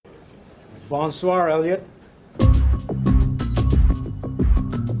Bonsoir, Elliot.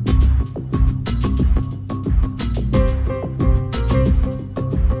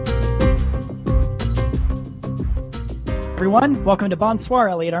 Everyone, welcome to Bonsoir,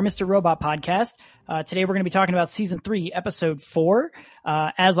 Elliot, our Mr. Robot podcast. Today we're going to be talking about Season 3, Episode 4.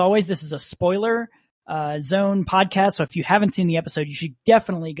 As always, this is a spoiler zone podcast, so if you haven't seen the episode, you should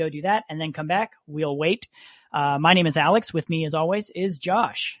definitely go do that and then come back. We'll wait. My name is Alex. With me, as always, is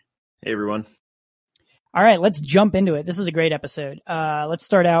Josh. Hey, everyone. All right, let's jump into it. This is a great episode. Let's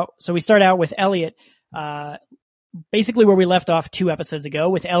start out. So we start out with Elliot, basically where we left off 2 episodes ago,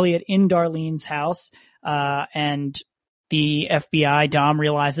 with Elliot in Darlene's house, and the FBI, Dom,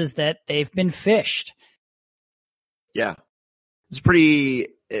 realizes that they've been phished. Yeah.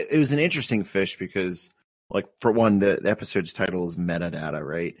 It was an interesting fish because, like, for one, the episode's title is metadata,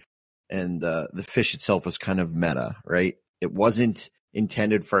 right? And the fish itself was kind of meta, right? It wasn't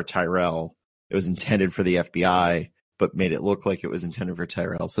intended for Tyrell. It was intended for the FBI, but made it look like it was intended for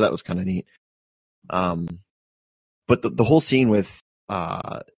Tyrell. So that was kind of neat. But the whole scene with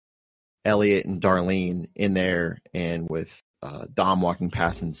Elliot and Darlene in there, and with Dom walking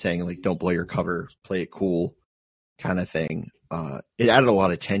past and saying, like, don't blow your cover, play it cool kind of thing. It added a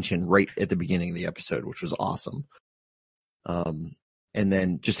lot of tension right at the beginning of the episode, which was awesome. And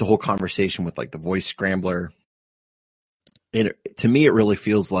then just the whole conversation with, like, the voice scrambler. And to me, it really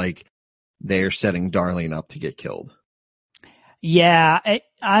feels like they're setting Darlene up to get killed. Yeah,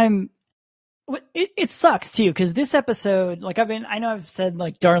 it sucks too, because this episode, like, I know I've said,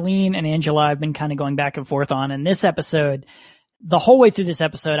 like, Darlene and Angela I've been kind of going back and forth on, and this episode, the whole way through this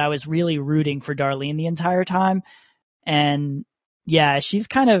episode, I was really rooting for Darlene the entire time. And yeah, she's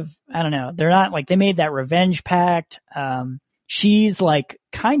kind of, I don't know, they're not, like, they made that revenge pact. She's, like,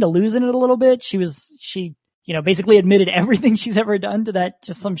 kind of losing it a little bit. She basically admitted everything she's ever done to that,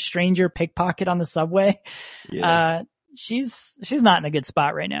 just some stranger pickpocket on the subway. Yeah. She's not in a good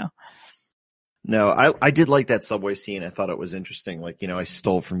spot right now. No, I did like that subway scene. I thought it was interesting. Like, I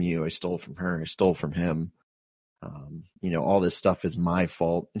stole from you. I stole from her. I stole from him. All this stuff is my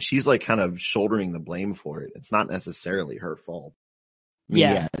fault. And she's, like, kind of shouldering the blame for it. It's not necessarily her fault.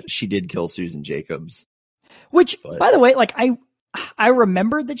 Yeah, she did kill Susan Jacobs. Which, by the way, like, I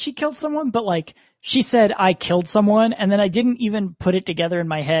remembered that she killed someone, but, like, she said, I killed someone, and then I didn't even put it together in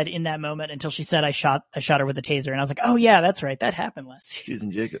my head in that moment until she said I shot her with a taser, and I was like, oh yeah, that's right, that happened last season.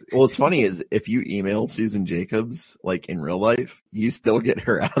 Susan Jacobs. Well, what's funny is if you email Susan Jacobs, like, in real life, you still get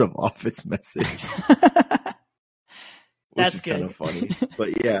her out of office message. That's is good. Kind of funny,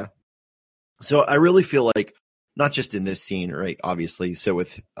 but yeah. So I really feel like, not just in this scene, right? Obviously, so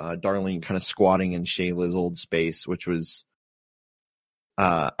with Darlene kind of squatting in Shayla's old space, which was,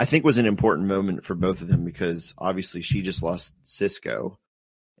 I think, was an important moment for both of them, because obviously she just lost Cisco,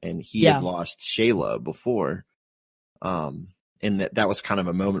 and he had lost Shayla before, and that was kind of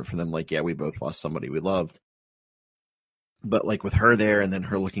a moment for them. Like, yeah, we both lost somebody we loved, but, like, with her there, and then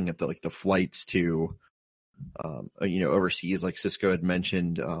her looking at the flights to, overseas, like Cisco had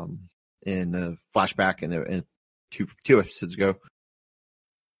mentioned in the flashback in two episodes ago.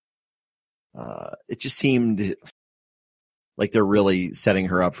 It just seemed like they're really setting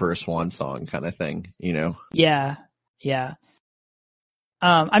her up for a swan song kind of thing, Yeah.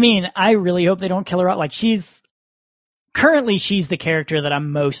 I mean, I really hope they don't kill her out. Like, she's the character that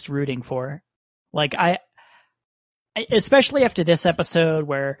I'm most rooting for. Like, I especially after this episode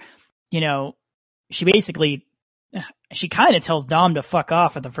where, she kind of tells Dom to fuck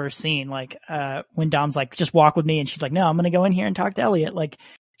off at the first scene. Like, when Dom's like, just walk with me. And she's like, no, I'm going to go in here and talk to Elliot. Like,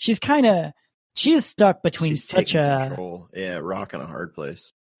 she is stuck between such a control. Yeah, rock and a hard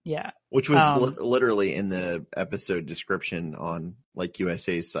place. Yeah. Which was literally in the episode description on, like,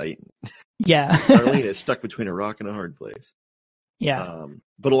 USA's site. Yeah. Darlene is stuck between a rock and a hard place. Yeah.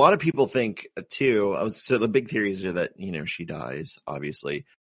 But a lot of people think too, so the big theories are that, she dies, obviously.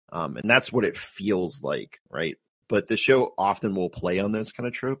 And that's what it feels like, right? But the show often will play on those kind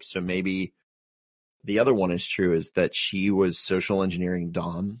of tropes. So maybe the other one is true, is that she was social engineering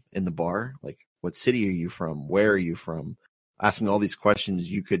Dom in the bar. Like, what city are you from? Where are you from? Asking all these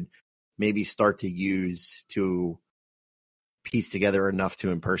questions you could maybe start to use to piece together enough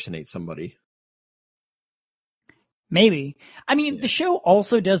to impersonate somebody. Maybe. I mean, the show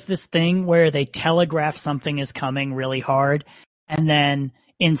also does this thing where they telegraph something is coming really hard, and then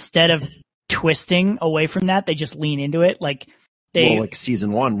instead of twisting away from that, they just lean into it. Like, like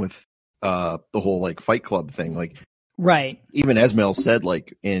season 1 with the whole, like, Fight Club thing. Like, right. Even Esmail said,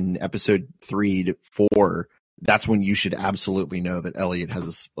 like, in episode 3 to 4, that's when you should absolutely know that Elliot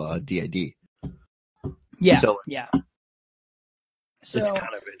has a DID. Yeah. So, yeah. It's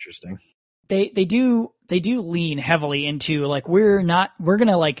kind of interesting. they do lean heavily into like we're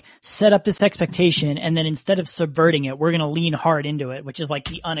gonna like set up this expectation, and then instead of subverting it, we're gonna lean hard into it, which is like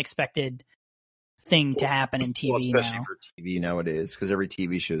the unexpected thing to happen in TV especially now. for TV nowadays, because every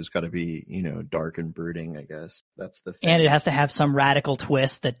TV show's got to be, you know, dark and brooding. I guess that's the thing, and it has to have some radical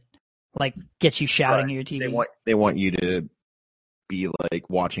twist that like gets you shouting at your TV. They want you to be like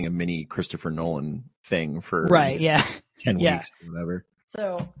watching a mini Christopher Nolan thing for 10 weeks or whatever.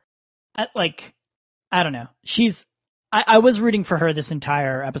 So, I don't know. I was rooting for her this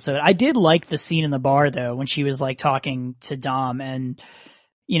entire episode. I did like the scene in the bar though when she was like talking to Dom, and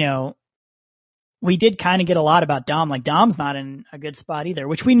you know, we did kind of get a lot about Dom. Like Dom's not in a good spot either,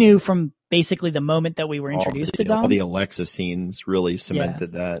 which we knew from basically the moment that we were introduced to Dom. All the Alexa scenes really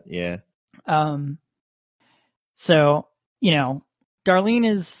cemented that. Yeah. So, you know,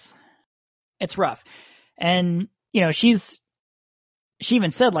 Darlene it's rough. And, you know, she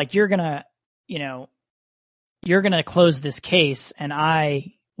even said like, you're going to close this case and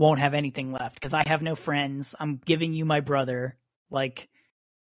I won't have anything left because I have no friends. I'm giving you my brother. Like,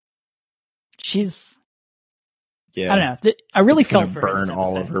 I don't know. I really felt for her. Burn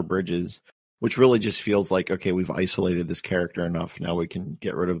all of her bridges, which really just feels like, okay, we've isolated this character enough. Now we can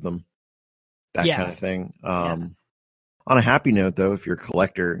get rid of them. That kind of thing. On a happy note, though, if you're a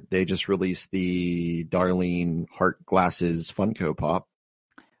collector, they just released the Darlene Heart Glasses Funko Pop.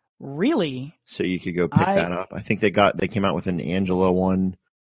 Really? So you could go pick that up. I think they came out with an Angela one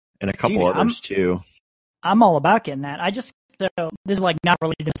and a couple others too. I'm all about getting that. So this is like not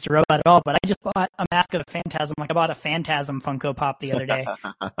related to Mr. Robot at all, but I just bought a Mask of the Phantasm. Like I bought a Phantasm Funko Pop the other day,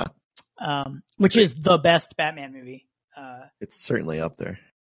 which is the best Batman movie. It's certainly up there.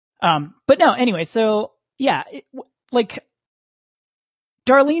 But no, anyway, so yeah, like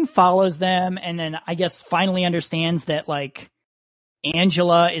Darlene follows them and then I guess finally understands that like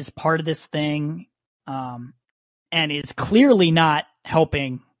Angela is part of this thing, and is clearly not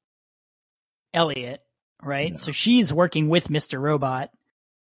helping Elliot. Right. No. So she's working with Mr. Robot.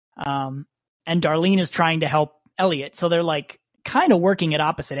 And Darlene is trying to help Elliot. So they're like kind of working at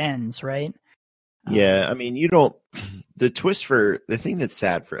opposite ends. Right. Yeah. I mean, the thing that's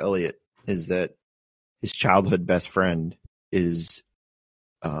sad for Elliot is that his childhood best friend is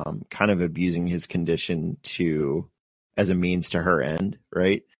kind of abusing his condition as a means to her end.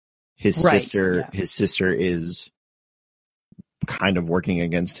 Right. His sister is kind of working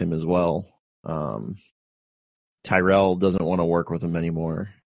against him as well. Tyrell doesn't want to work with him anymore.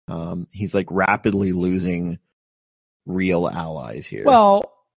 He's like rapidly losing real allies here. Well,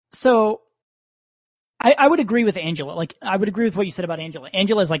 so I would agree with Angela. Like I would agree with what you said about Angela.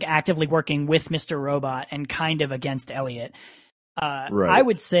 Angela is like actively working with Mr. Robot and kind of against Elliot. Right. I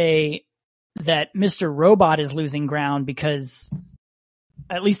would say that Mr. Robot is losing ground because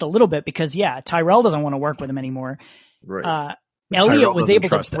at least a little bit because Tyrell doesn't want to work with him anymore. Right. Elliot was able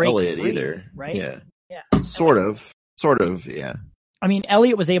to break Elliot free, either. Right? Yeah. Sort of, yeah. I mean,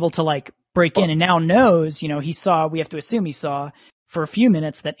 Elliot was able to like break in and now knows, you know, we have to assume he saw for a few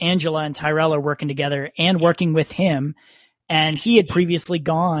minutes that Angela and Tyrell are working together and working with him. And he had previously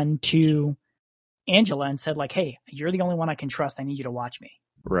gone to Angela and said like, hey, you're the only one I can trust. I need you to watch me.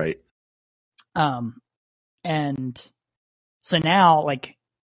 Right. And so now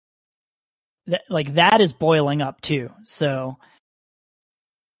that is boiling up too. So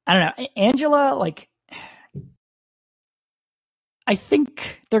I don't know. Angela, like, I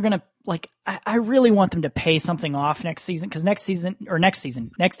think they're going to, like, I really want them to pay something off next season because next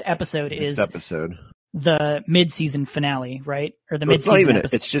episode is the mid-season finale, right? Or the mid-season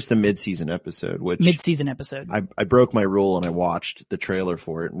episode. It's just the mid-season episode. Mid-season episode. I broke my rule and I watched the trailer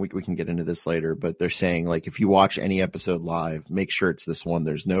for it, and we can get into this later, but they're saying, like, if you watch any episode live, make sure it's this one.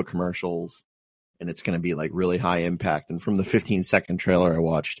 There's no commercials, and it's going to be, like, really high impact. And from the 15-second trailer I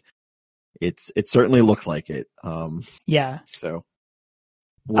watched, it certainly looked like it. Yeah. So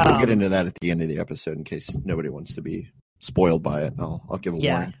we'll get into that at the end of the episode in case nobody wants to be spoiled by it. I'll give a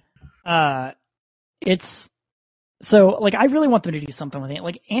warning. It's so like I really want them to do something with it.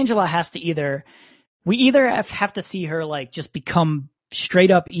 Like Angela has to we either have to see her like just become straight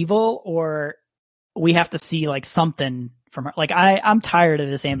up evil, or we have to see like something from her. Like I'm tired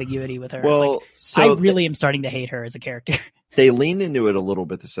of this ambiguity with her. Well, like, so I really am starting to hate her as a character. They leaned into it a little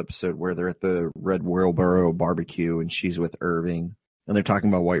bit this episode where they're at the Red Wheelbarrow barbecue and she's with Irving and they're talking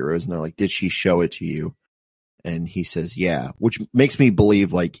about White Rose and they're like, did she show it to you? And he says, yeah, which makes me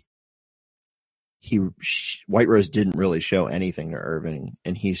believe like White Rose didn't really show anything to Irving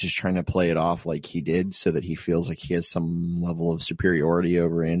and he's just trying to play it off like he did so that he feels like he has some level of superiority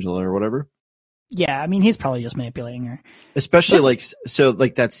over Angela or whatever. Yeah, I mean, he's probably just manipulating her. Especially like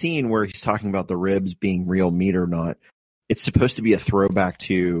that scene where he's talking about the ribs being real meat or not. It's supposed to be a throwback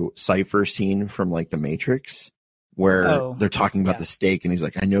to Cypher's scene from like The Matrix, where they're talking about the steak, and he's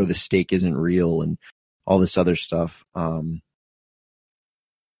like, "I know the steak isn't real," and all this other stuff.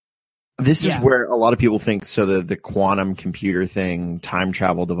 This is where a lot of people think. So the quantum computer thing, time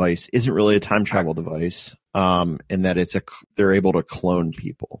travel device, isn't really a time travel device, in that they're able to clone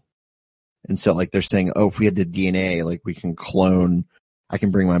people. And so, like, they're saying, oh, if we had the DNA, like, we can clone, I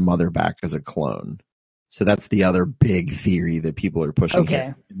can bring my mother back as a clone. So that's the other big theory that people are pushing. Okay.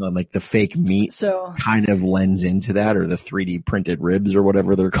 Here. And then, like, the fake meat kind of lends into that, or the 3D printed ribs, or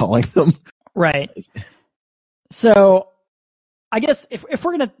whatever they're calling them. Right. So, I guess if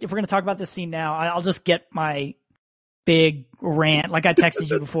we're gonna talk about this scene now, I'll just get my big rant. Like I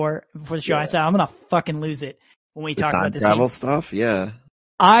texted you before the show, I said I'm gonna fucking lose it when we talk about this travel scene. Stuff. Yeah.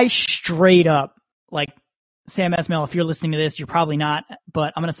 I straight up, like, Sam Esmail, if you're listening to this, you're probably not,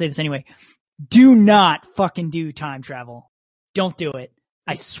 but I'm going to say this anyway. Do not fucking do time travel. Don't do it.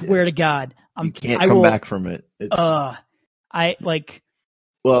 I swear to God. You can't come back from it. Man.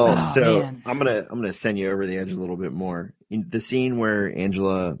 I'm gonna send you over the edge a little bit more. The scene where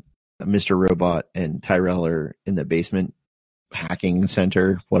Angela, Mr. Robot, and Tyrell are in the basement hacking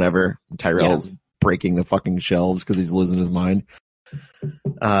center, whatever. Tyrell's breaking the fucking shelves because he's losing his mind.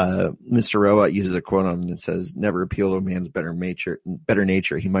 Mr. Robot uses a quote on him that says, "Never appeal to a man's better nature.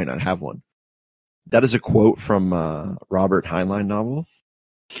 He might not have one." That is a quote from Robert Heinlein novel.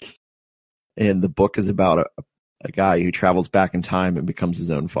 And the book is about a guy who travels back in time and becomes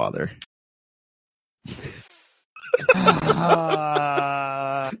his own father.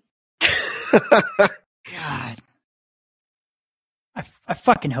 God. I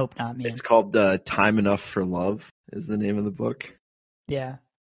fucking hope not, man. It's called Time Enough for Love is the name of the book. Yeah.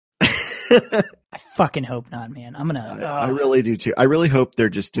 I fucking hope not, man. I really do too. I really hope they're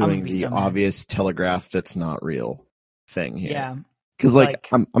just doing the obvious telegraph that's not real thing here. Yeah. Because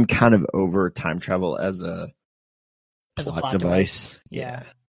I'm kind of over time travel as a plot device. Yeah.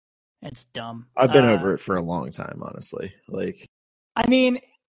 It's dumb. I've been over it for a long time, honestly. Like, I mean,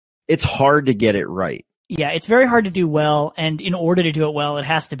 it's hard to get it right. Yeah, it's very hard to do well, and in order to do it well, it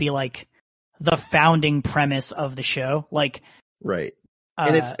has to be like the founding premise of the show. Like, right.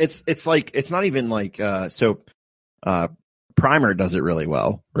 And it's like, it's not even like Primer does it really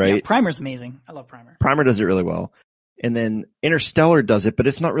well, right? Yeah, Primer's amazing. I love Primer. Primer does it really well. And then Interstellar does it, but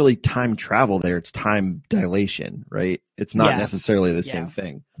it's not really time travel there. It's time dilation, right? It's not necessarily the same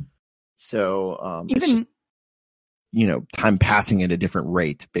thing. So even time passing at a different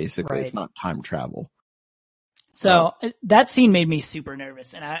rate, basically. Right. It's not time travel. So that scene made me super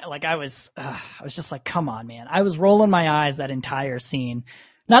nervous, and I was just like, come on, man. I was rolling my eyes that entire scene.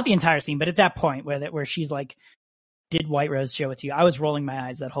 Not the entire scene, but at that point where she's like, did White Rose show it to you? I was rolling my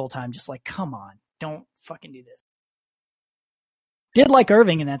eyes that whole time, just like, come on, don't fucking do this. Did like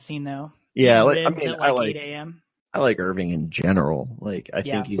Irving in that scene, though. Yeah, I 8 a.m. I like Irving in general. Like, I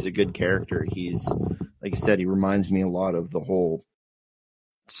think he's a good character. He's, like I said, he reminds me a lot of the whole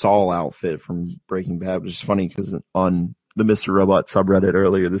Saul outfit from Breaking Bad, which is funny because on the Mr. Robot subreddit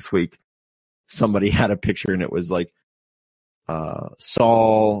earlier this week, somebody had a picture and it was like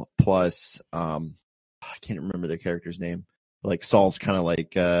Saul plus I can't remember the character's name. Like, Saul's kind of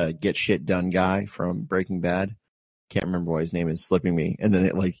like get shit done guy from Breaking Bad. Can't remember why his name is slipping me. And then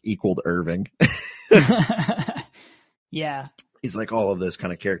it like equaled Irving. Yeah. He's like all of those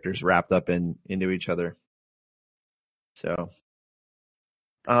kind of characters wrapped up into each other. So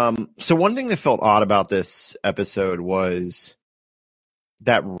one thing that felt odd about this episode was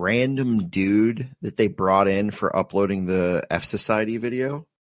that random dude that they brought in for uploading the F Society video.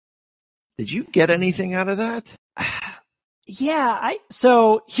 Did you get anything out of that? Yeah,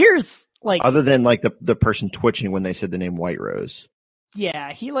 so here's like, other than like the person twitching when they said the name White Rose.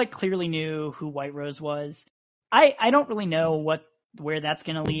 Yeah, he like clearly knew who White Rose was. I don't really know where that's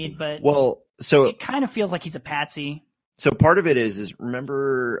gonna lead, but so it kind of feels like he's a patsy. So part of it is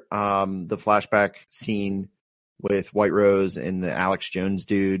remember the flashback scene with White Rose and the Alex Jones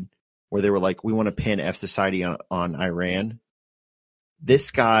dude where they were like, we want to pin F Society on Iran.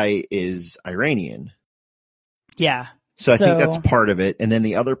 This guy is Iranian. Yeah. So I think that's part of it. And then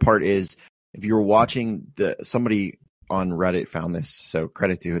the other part is, if you were watching somebody on Reddit found this, so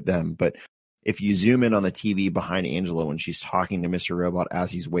credit to them, but if you zoom in on the TV behind Angela when she's talking to Mr. Robot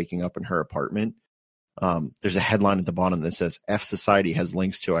as he's waking up in her apartment, there's a headline at the bottom that says F Society has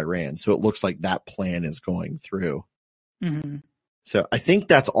links to Iran. So it looks like that plan is going through. Mm-hmm. So I think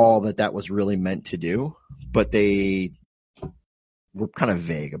that's all that was really meant to do, but they were kind of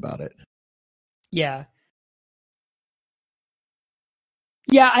vague about it. Yeah.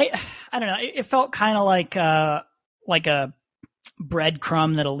 Yeah, I don't know. It felt kind of like a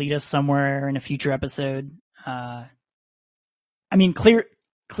breadcrumb that'll lead us somewhere in a future episode. I mean,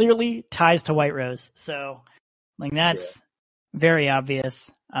 clearly ties to White Rose, so like that's very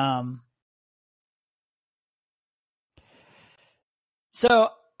obvious. So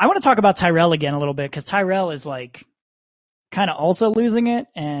I want to talk about Tyrell again a little bit, because Tyrell is like kind of also losing it,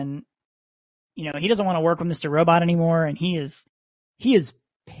 and you know, he doesn't want to work with Mr. Robot anymore, and he is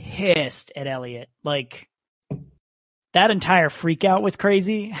pissed at Elliot. Like, that entire freak out was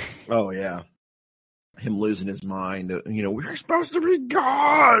crazy. Oh yeah, him losing his mind. You know, we're supposed to be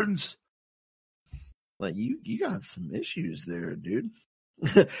gods. Like, you got some issues there, dude.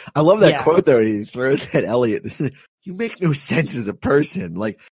 I love that quote though. He throws at Elliot. You make no sense as a person.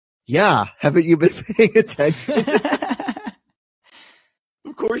 Like, yeah, haven't you been paying attention?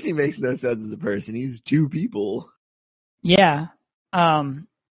 Of course he makes no sense as a person. He's two people. Yeah.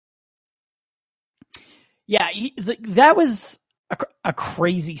 Yeah, that was a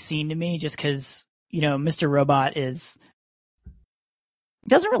crazy scene to me, just because, you know, Mr. Robot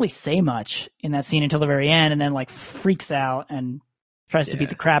doesn't really say much in that scene until the very end, and then like freaks out and tries to beat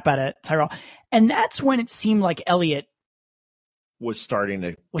the crap out of Tyrell. And that's when it seemed like Elliot was starting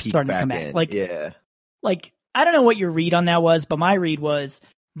to come back. Like, like, I don't know what your read on that was, but my read was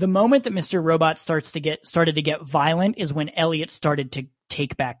the moment that Mr. Robot started to get violent is when Elliot started to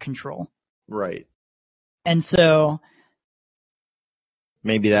take back control. Right. And so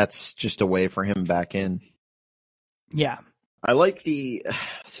maybe that's just a way for him back in. Yeah. I like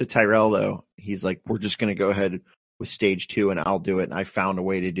so Tyrell though, he's like, we're just going to go ahead with stage 2 and I'll do it. And I found a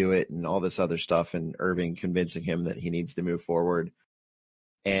way to do it and all this other stuff. And Irving convincing him that he needs to move forward.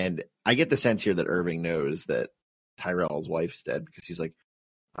 And I get the sense here that Irving knows that Tyrell's wife's dead, because he's like,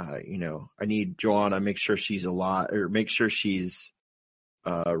 you know, I need Joanna, make sure she's alive, or make sure she's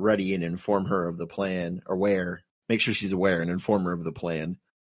ready and inform her of the plan, or make sure she's aware and inform her of the plan.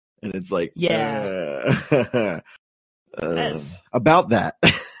 And it's like, about that.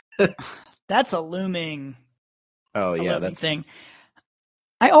 That's a looming that's thing.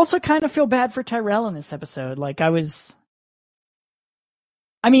 I also kind of feel bad for Tyrell in this episode. Like, it's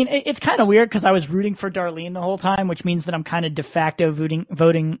kind of weird because I was rooting for Darlene the whole time, which means that I'm kind of de facto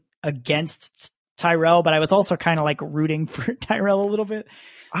voting against Tyrell, but I was also kind of like rooting for Tyrell a little bit.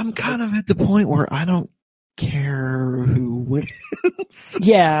 I'm kind of at the point where I don't care who wins.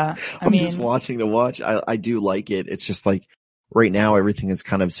 Yeah. I'm just watching to watch. I do like it. It's just like right now everything is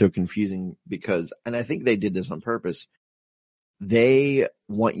kind of so confusing because, and I think they did this on purpose, they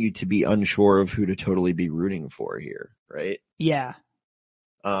want you to be unsure of who to totally be rooting for here, right? Yeah.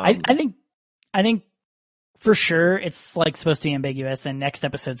 I think for sure it's like supposed to be ambiguous, and next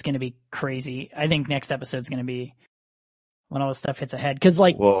episode's going to be crazy. I think next episode's going to be when all this stuff hits ahead, because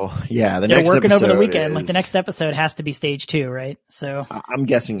like, the next working over the weekend. Like the next episode has to be stage 2, right? So I'm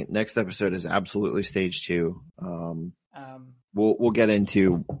guessing next episode is absolutely stage 2. We'll get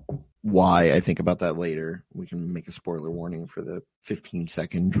into why I think about that later. We can make a spoiler warning for the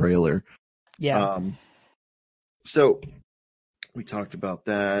 15-second trailer. Yeah. So we talked about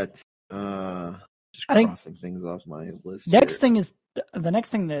that. Just crossing things off my list. The next thing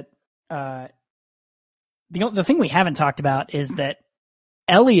that the thing we haven't talked about is that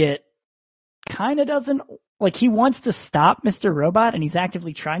Elliot kind of doesn't, like, he wants to stop Mr. Robot and he's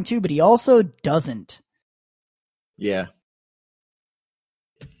actively trying to, but he also doesn't. Yeah.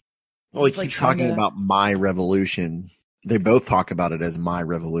 Well, he keeps talking about my revolution. They both talk about it as my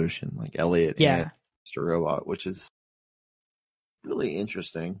revolution, like Elliot and Mr. Robot, which is really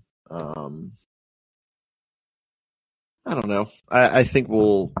interesting. I don't know. I think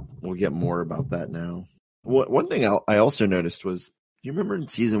we'll get more about that now. One thing I also noticed was, do you remember in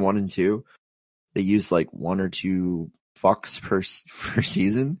season 1 and 2, they used like 1 or 2 fucks per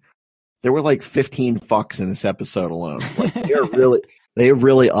season? There were like 15 fucks in this episode alone. Like, they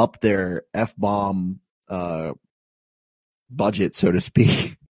really upped their F-bomb budget, so to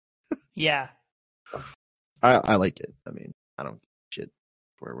speak. Yeah. I like it. I mean, I don't shit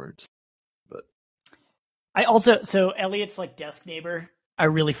swear words, but I also, so Elliot's like desk neighbor, I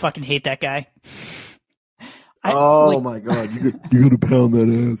really fucking hate that guy. My god, you gotta pound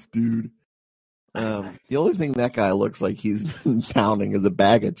that ass, dude. The only thing that guy looks like he's been pounding is a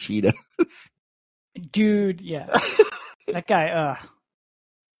bag of Cheetos. Dude, yeah. That guy,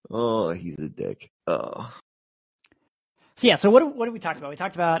 Oh, he's a dick. Oh. So yeah, so what did we talk about? We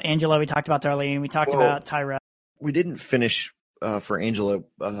talked about Angela, we talked about Darlene, we talked about Tyrell. We didn't finish for Angela.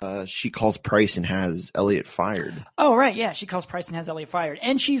 She calls Price and has Elliot fired. Oh, right, yeah, she calls Price and has Elliot fired.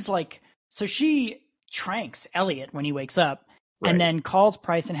 And she's like So she tranks Elliot when he wakes up, Right. and then calls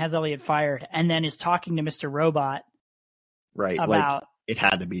Price and has Elliot fired, and then is talking to Mr. Robot. Right. About like it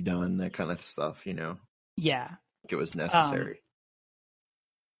had to be done, that kind of stuff, Yeah. Like it was necessary.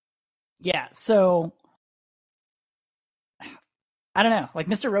 Yeah. So I don't know. Like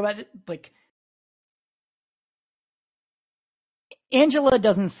Mr. Robot, like Angela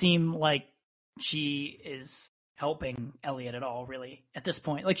doesn't seem like she is helping Elliot at all, really, at this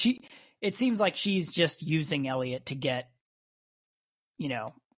point. Like it seems like she's just using Elliot to get,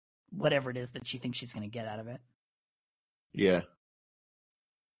 whatever it is that she thinks she's going to get out of it. Yeah.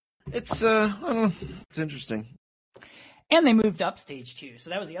 It's I don't know. It's interesting. And they moved up stage 2,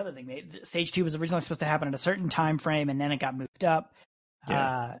 so that was the other thing. Stage 2 was originally supposed to happen at a certain time frame, and then it got moved up.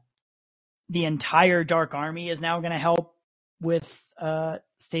 Yeah. The entire Dark Army is now going to help with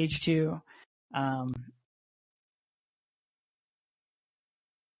stage 2. All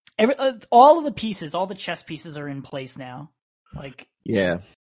of the pieces, all the chess pieces, are in place now. Yeah,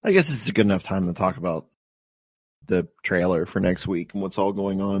 I guess it's a good enough time to talk about the trailer for next week and what's all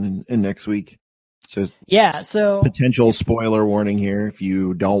going on in next week. So potential spoiler warning here if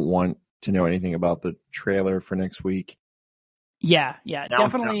you don't want to know anything about the trailer for next week. Yeah,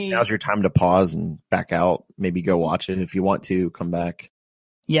 definitely. Now's your time to pause and back out. Maybe go watch it if you want to. Come back.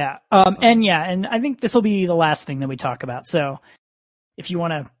 Yeah, and I think this will be the last thing that we talk about. So if you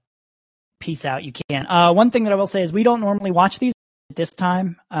want to peace out, you can. One thing that I will say is we don't normally watch these at this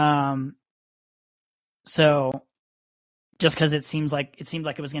time. So just because it seemed like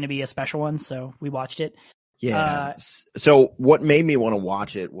it was going to be a special one, so we watched it. Yeah. So what made me want to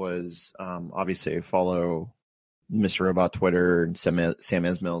watch it was obviously I follow Mr. Robot Twitter and Sam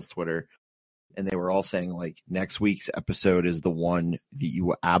Esmail's Twitter, and they were all saying like next week's episode is the one that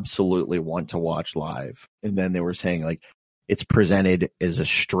you absolutely want to watch live. And then they were saying like it's presented as a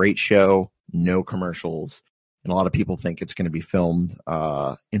straight show, no commercials. And a lot of people think it's going to be filmed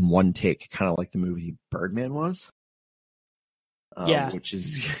in one take, kind of like the movie Birdman was. Which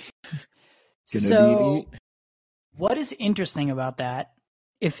is going to be. What is interesting about that,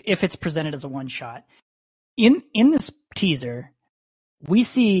 if it's presented as a one shot, in this teaser, we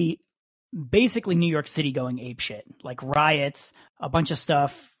see basically New York City going apeshit, like riots, a bunch of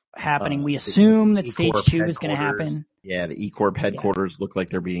stuff happening. We assume that stage 2 is going to happen. Yeah, the E-Corp headquarters look like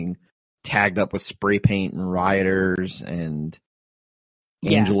they're being tagged up with spray paint and rioters, and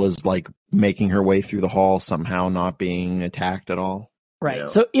Angela's like making her way through the hall, somehow not being attacked at all. Right.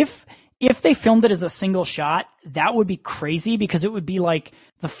 So if they filmed it as a single shot, that would be crazy because it would be like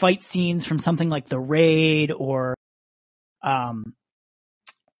the fight scenes from something like The Raid or like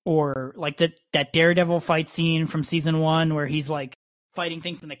that Daredevil fight scene from season 1 where he's like fighting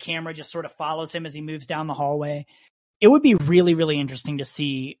things and the camera just sort of follows him as he moves down the hallway. It would be really, really interesting to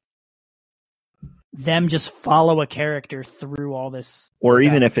see them just follow a character through all this. Or stuff.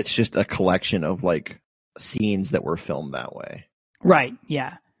 even if it's just a collection of like scenes that were filmed that way. Right.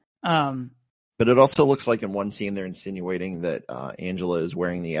 Yeah. But it also looks like in one scene they're insinuating that Angela is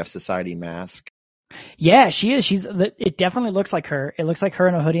wearing the F Society mask. Yeah, she is. It definitely looks like her. It looks like her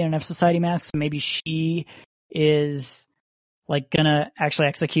in a hoodie and an F Society mask. So maybe she is like gonna actually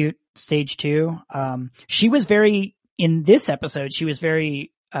execute stage 2. She was in this episode, she was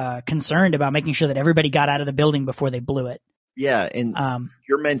very concerned about making sure that everybody got out of the building before they blew it. Yeah, and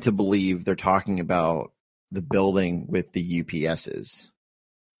you're meant to believe they're talking about the building with the UPSs.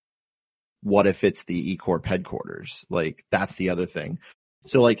 What if it's the E-Corp headquarters? Like, that's the other thing.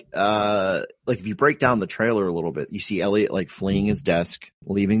 So, like if you break down the trailer a little bit, you see Elliot, like, fleeing his desk,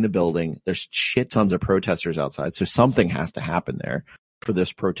 leaving the building. There's shit tons of protesters outside, so something has to happen there for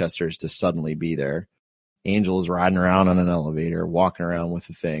this protesters to suddenly be there. Angel's riding around on an elevator, walking around with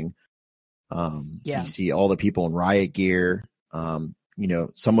the thing. You see all the people in riot gear.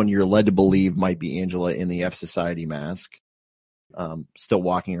 Someone you're led to believe might be Angela in the F Society mask. Still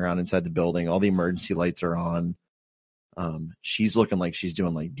walking around inside the building. All the emergency lights are on. She's looking like she's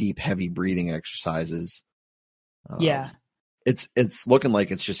doing like deep, heavy breathing exercises. It's looking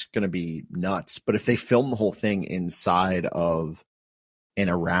like it's just going to be nuts. But if they film the whole thing inside of and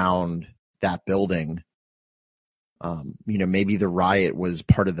around that building, maybe the riot was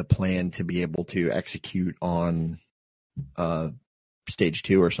part of the plan to be able to execute on stage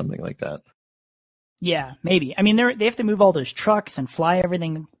 2 or something like that. Yeah, maybe. I mean, they have to move all those trucks and fly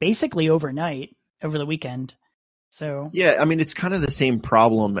everything basically overnight over the weekend. So yeah, I mean, it's kind of the same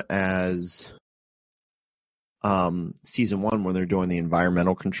problem as season 1 when they're doing the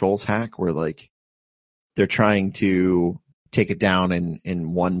environmental controls hack, where like they're trying to take it down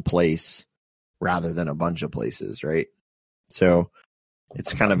in one place rather than a bunch of places, right? So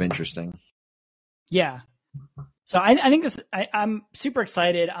it's kind of interesting. Yeah. So I think I'm super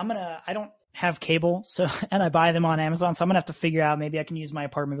excited. I don't have cable, so, and I buy them on Amazon, so I'm gonna have to figure out, maybe I can use my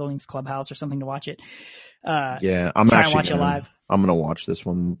apartment building's Clubhouse or something to watch it. Yeah, I'm try and actually watch it live. I'm gonna watch this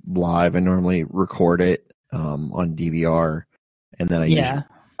one live. I normally record it on DVR, and then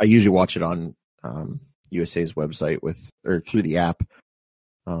I usually watch it on USA's website or through the app,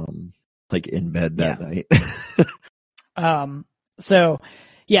 like in bed that night. So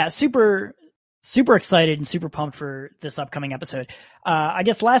yeah, super excited and super pumped for this upcoming episode. I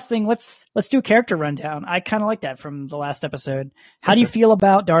guess last thing, let's do a character rundown. I kind of like that from the last episode. How do you feel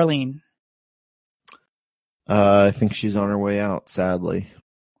about Darlene? I think she's on her way out, sadly.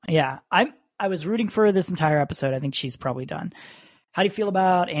 Yeah, I was rooting for her this entire episode. I think she's probably done. How do you feel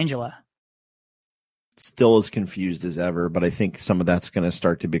about Angela? Still as confused as ever, but I think some of that's going to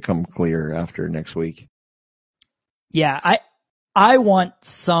start to become clear after next week. Yeah, I want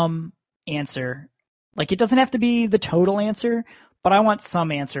some answer. Like, it doesn't have to be the total answer, but I want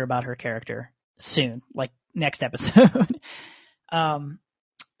some answer about her character soon, like next episode.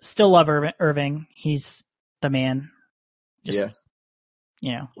 Still love Irving. He's the man.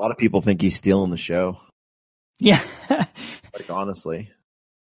 A lot of people think he's stealing the show. Yeah. Like, honestly,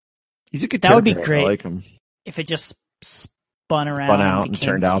 he's a good That character. would be great. I like him. If it just spun out and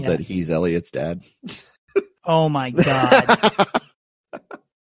turned out that he's Elliot's dad. Oh my God.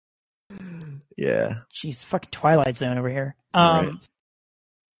 Yeah. Jeez, fucking Twilight Zone over here. Right.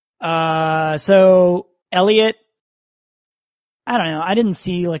 So Elliot, I don't know. I didn't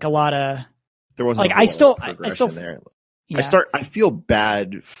see like a lot of. There wasn't like I still there. Yeah. I feel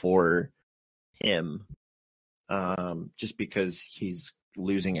bad for him, just because he's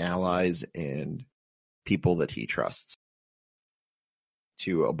losing allies and people that he trusts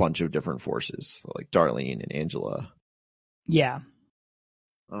to a bunch of different forces, like Darlene and Angela. Yeah.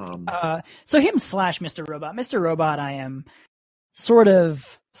 So him / Mr. Robot. Mr. Robot, I am sort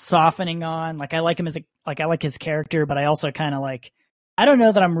of softening on. Like, I like him I like his character, but I also kind of like. I don't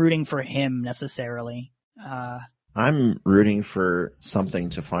know that I'm rooting for him necessarily. I'm rooting for something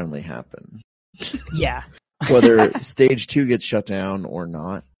to finally happen. Yeah. Whether stage 2 gets shut down or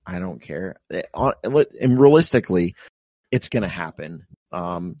not, I don't care. And realistically, it's going to happen.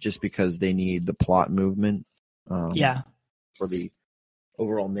 Just because they need the plot movement. For the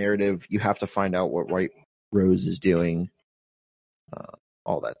overall narrative, you have to find out what White Rose is doing.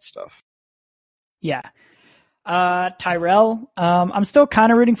 All that stuff. Yeah. Tyrell. I'm still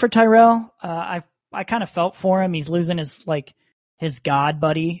kind of rooting for Tyrell. I kind of felt for him. He's losing his god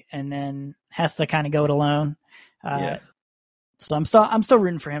buddy, and then has to kind of go it alone. So I'm still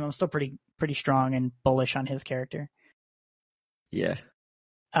rooting for him. I'm still pretty strong and bullish on his character. Yeah.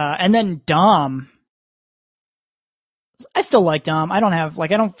 And then Dom. I still like Dom. I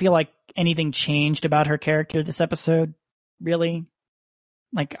don't feel like anything changed about her character this episode, really.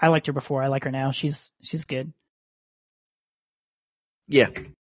 Like, I liked her before. I like her now. She's good. Yeah.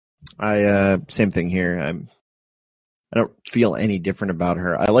 Same thing here. I don't feel any different about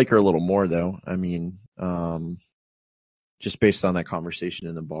her. I like her a little more, though. I mean, just based on that conversation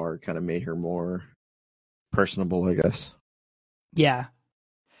in the bar, kind of made her more personable, I guess. Yeah.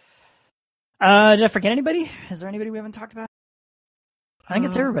 Did I forget anybody? Is there anybody we haven't talked about? I think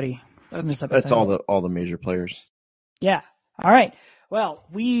it's everybody. That's all the major players. Yeah. All right. Well,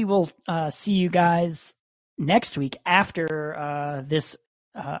 we will see you guys next week after this,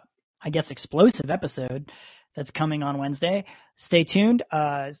 I guess, explosive episode that's coming on Wednesday. Stay tuned.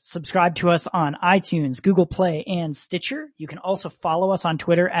 Subscribe to us on iTunes, Google Play, and Stitcher. You can also follow us on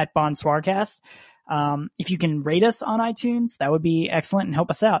Twitter at Bonsoircast. If you can rate us on iTunes, that would be excellent and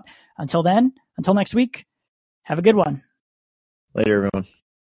help us out. Until next week, have a good one. Later, everyone.